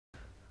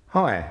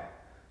Hi,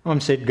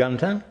 I'm Sid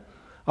Gunter.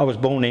 I was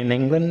born in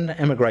England,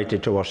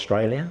 emigrated to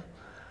Australia,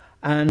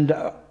 and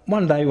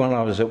one day when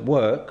I was at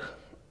work,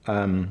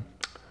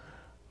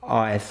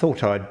 I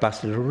thought I'd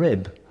busted a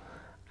rib,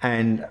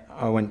 and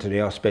I went to the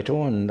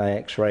hospital and they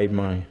x-rayed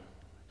my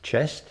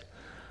chest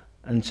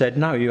and said,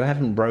 "No, you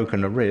haven't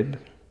broken a rib,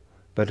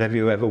 but have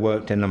you ever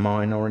worked in a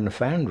mine or in a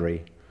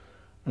foundry?"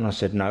 And I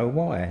said, "No,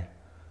 why?"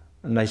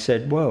 And they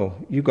said,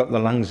 "Well, you've got the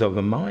lungs of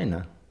a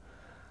miner."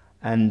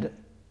 And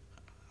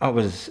I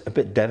was a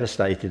bit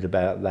devastated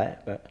about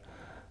that,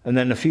 and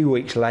then a few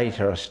weeks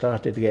later I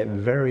started to get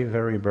very,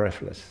 very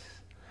breathless,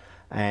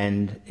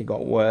 and it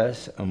got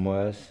worse and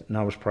worse, and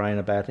I was praying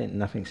about it and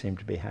nothing seemed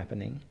to be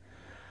happening.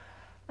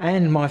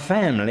 And my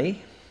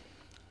family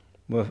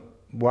were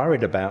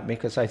worried about me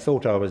because they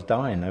thought I was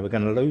dying, they were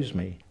going to lose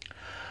me.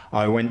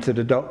 I went to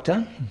the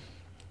doctor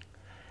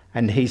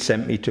and he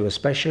sent me to a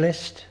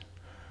specialist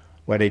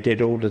where they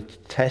did all the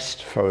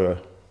tests for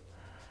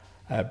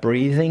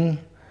breathing.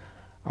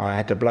 I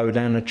had to blow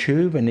down a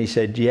tube and he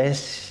said,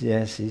 yes,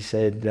 he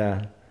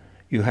said,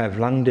 you have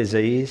lung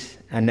disease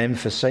and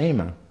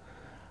emphysema,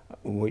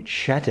 which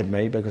shattered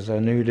me because I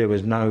knew there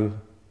was no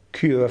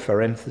cure for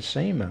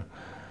emphysema.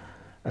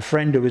 A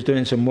friend who was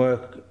doing some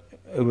work,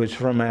 who was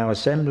from our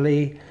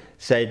assembly,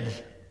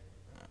 said,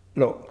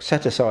 "Look,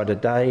 set aside a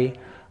day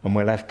and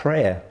we'll have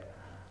prayer."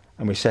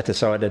 And we set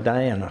aside a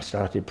day and I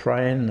started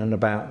praying, and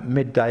about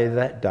midday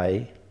that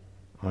day,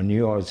 I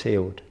knew I was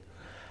healed.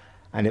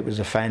 And it was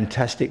a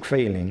fantastic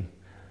feeling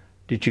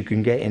that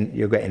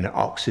you're getting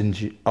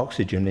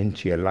oxygen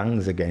into your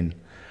lungs again,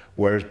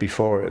 whereas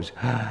before it was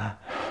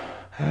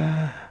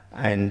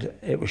and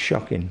it was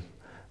shocking.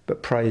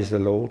 But praise the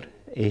Lord,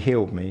 he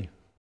healed me.